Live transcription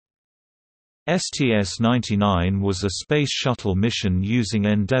STS-99 was a Space Shuttle mission using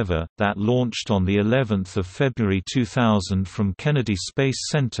Endeavour, that launched on of February 2000 from Kennedy Space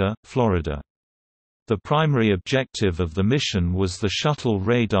Center, Florida. The primary objective of the mission was the Shuttle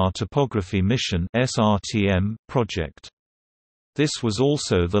Radar Topography Mission project. This was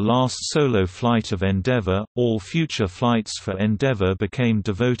also the last solo flight of Endeavour. All future flights for Endeavour became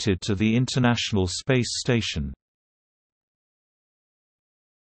devoted to the International Space Station.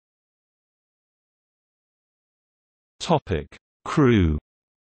 Topic: Crew.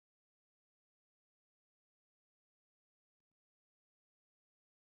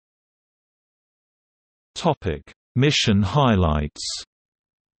 Topic: Mission highlights.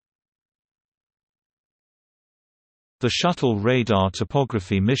 The Shuttle Radar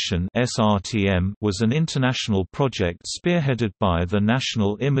Topography Mission (SRTM) was an international project spearheaded by the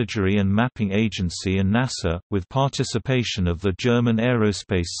National Imagery and Mapping Agency and NASA, with participation of the German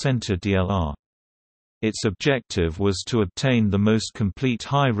Aerospace Center DLR. Its objective was to obtain the most complete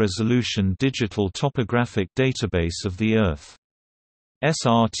high-resolution digital topographic database of the Earth.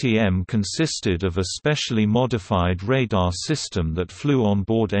 SRTM consisted of a specially modified radar system that flew on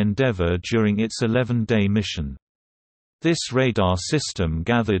board Endeavour during its 11-day mission. This radar system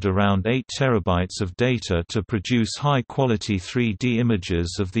gathered around 8 terabytes of data to produce high-quality 3D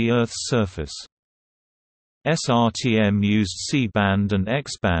images of the Earth's surface. SRTM used C-band and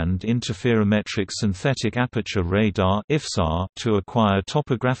X-band interferometric synthetic aperture radar to acquire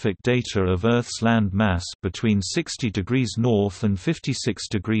topographic data of Earth's land mass between 60 degrees north and 56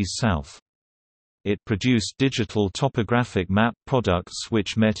 degrees south. It produced digital topographic map products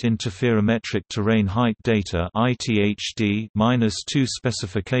which met interferometric terrain height data (ITHD-2)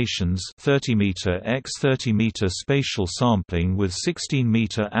 specifications, 30-meter x 30-meter spatial sampling with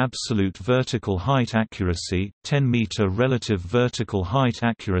 16-meter absolute vertical height accuracy, 10-meter relative vertical height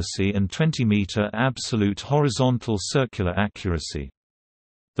accuracy and 20-meter absolute horizontal circular accuracy.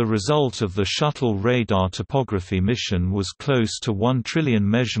 The result of the Shuttle Radar Topography mission was close to 1 trillion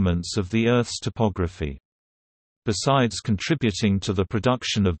measurements of the Earth's topography. Besides contributing to the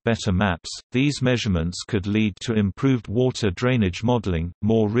production of better maps, these measurements could lead to improved water drainage modeling,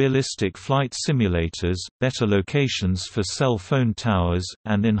 more realistic flight simulators, better locations for cell phone towers,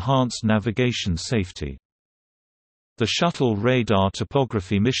 and enhanced navigation safety. The Shuttle Radar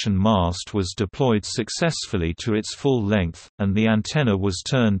Topography Mission mast was deployed successfully to its full length, and the antenna was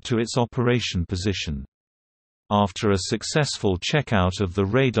turned to its operation position. After a successful checkout of the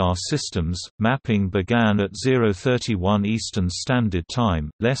radar systems, mapping began at 0:31 Eastern Standard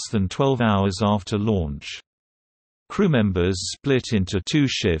Time, less than 12 hours after launch. Crew members split into 2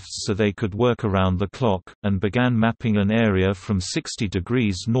 shifts so they could work around the clock, and began mapping an area from 60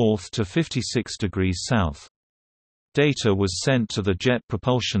 degrees north to 56 degrees south. Data was sent to the Jet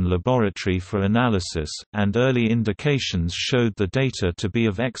Propulsion Laboratory for analysis, and early indications showed the data to be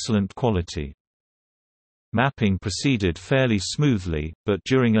of excellent quality. Mapping proceeded fairly smoothly, but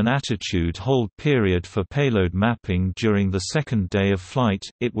during an attitude hold period for payload mapping during the second day of flight,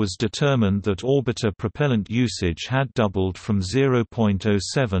 it was determined that orbiter propellant usage had doubled from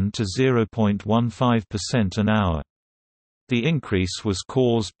 0.07 to 0.15% an hour. The increase was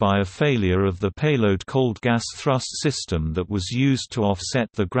caused by a failure of the payload cold gas thrust system that was used to offset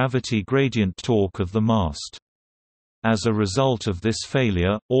the gravity gradient torque of the mast. As a result of this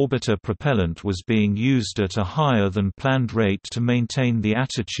failure, orbiter propellant was being used at a higher than planned rate to maintain the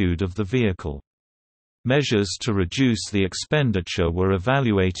attitude of the vehicle. Measures to reduce the expenditure were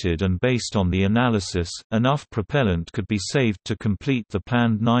evaluated, and based on the analysis, enough propellant could be saved to complete the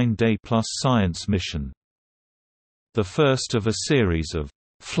planned 9-day-plus science mission. The first of a series of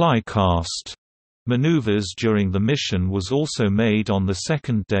flycast maneuvers during the mission was also made on the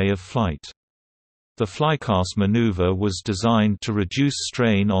second day of flight. The flycast maneuver was designed to reduce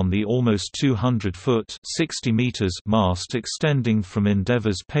strain on the almost 200-foot (60 meters) mast extending from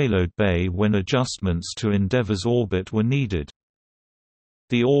Endeavour's payload bay when adjustments to Endeavour's orbit were needed.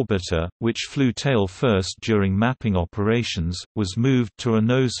 The orbiter, which flew tail-first during mapping operations, was moved to a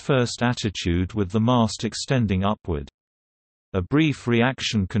nose-first attitude with the mast extending upward. A brief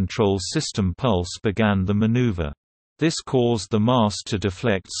reaction control system pulse began the maneuver. This caused the mast to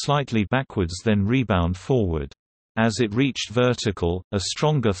deflect slightly backwards then rebound forward. As it reached vertical, a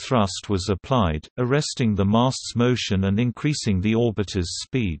stronger thrust was applied, arresting the mast's motion and increasing the orbiter's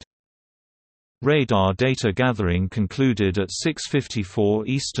speed. Radar data gathering concluded at 6:54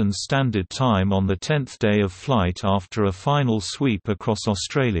 Eastern Standard Time on the 10th day of flight after a final sweep across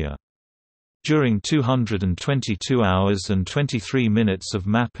Australia. During 222 hours and 23 minutes of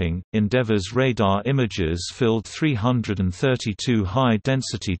mapping, Endeavour's radar images filled 332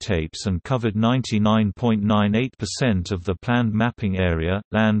 high-density tapes and covered 99.98% of the planned mapping area,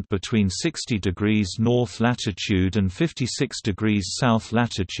 land between 60 degrees north latitude and 56 degrees south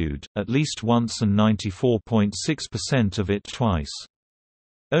latitude, at least once and 94.6% of it twice.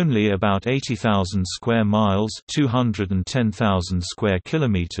 Only about 80,000 square miles (210,000 square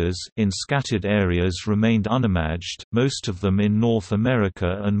kilometers) in scattered areas remained unimaged, most of them in North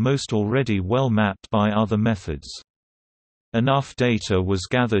America and most already well mapped by other methods. Enough data was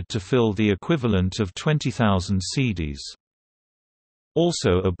gathered to fill the equivalent of 20,000 CDs.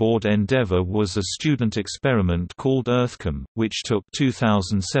 Also aboard Endeavour was a student experiment called EarthCam, which took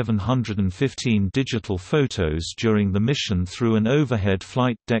 2,715 digital photos during the mission through an overhead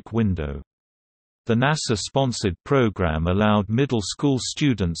flight deck window. The NASA-sponsored program allowed middle school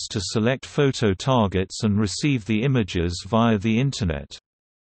students to select photo targets and receive the images via the Internet.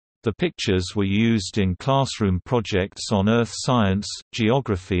 The pictures were used in classroom projects on Earth science,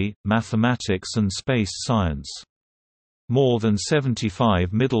 geography, mathematics and space science. More than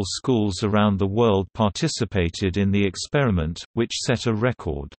 75 middle schools around the world participated in the experiment, which set a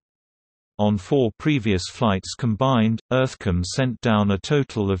record. On 4 previous flights combined, EarthCam sent down a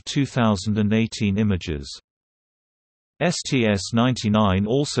total of 2,018 images. STS-99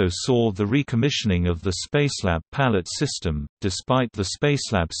 also saw the recommissioning of the Spacelab pallet system, despite the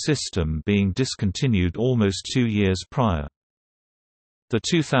Spacelab system being discontinued almost 2 years prior. The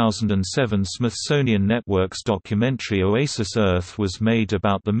 2007 Smithsonian Network's documentary Oasis Earth was made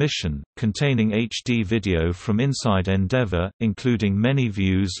about the mission, containing HD video from inside Endeavour, including many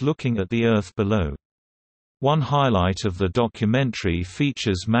views looking at the Earth below. One highlight of the documentary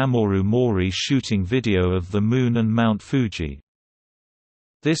features Mamoru Mori shooting video of the Moon and Mount Fuji.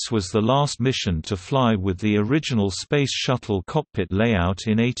 This was the last mission to fly with the original Space Shuttle cockpit layout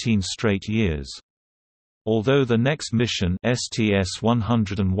in 18 straight years. Although the next mission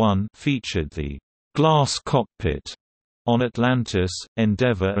STS-101 featured the glass cockpit on Atlantis,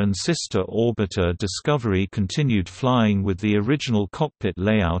 Endeavour and sister orbiter Discovery continued flying with the original cockpit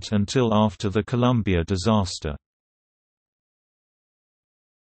layout until after the Columbia disaster.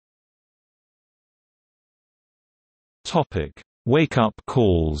 Topic: Wake-up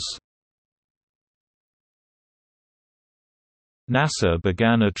calls. NASA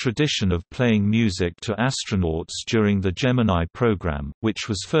began a tradition of playing music to astronauts during the Gemini program, which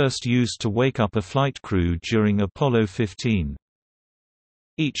was first used to wake up a flight crew during Apollo 15.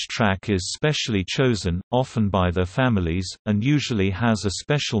 Each track is specially chosen, often by their families, and usually has a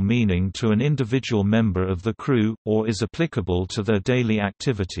special meaning to an individual member of the crew, or is applicable to their daily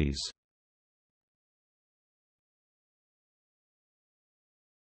activities.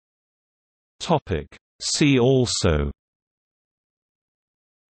 See also: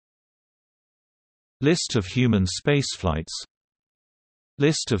 List of human spaceflights,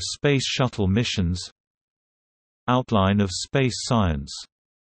 List of Space Shuttle missions, Outline of space science.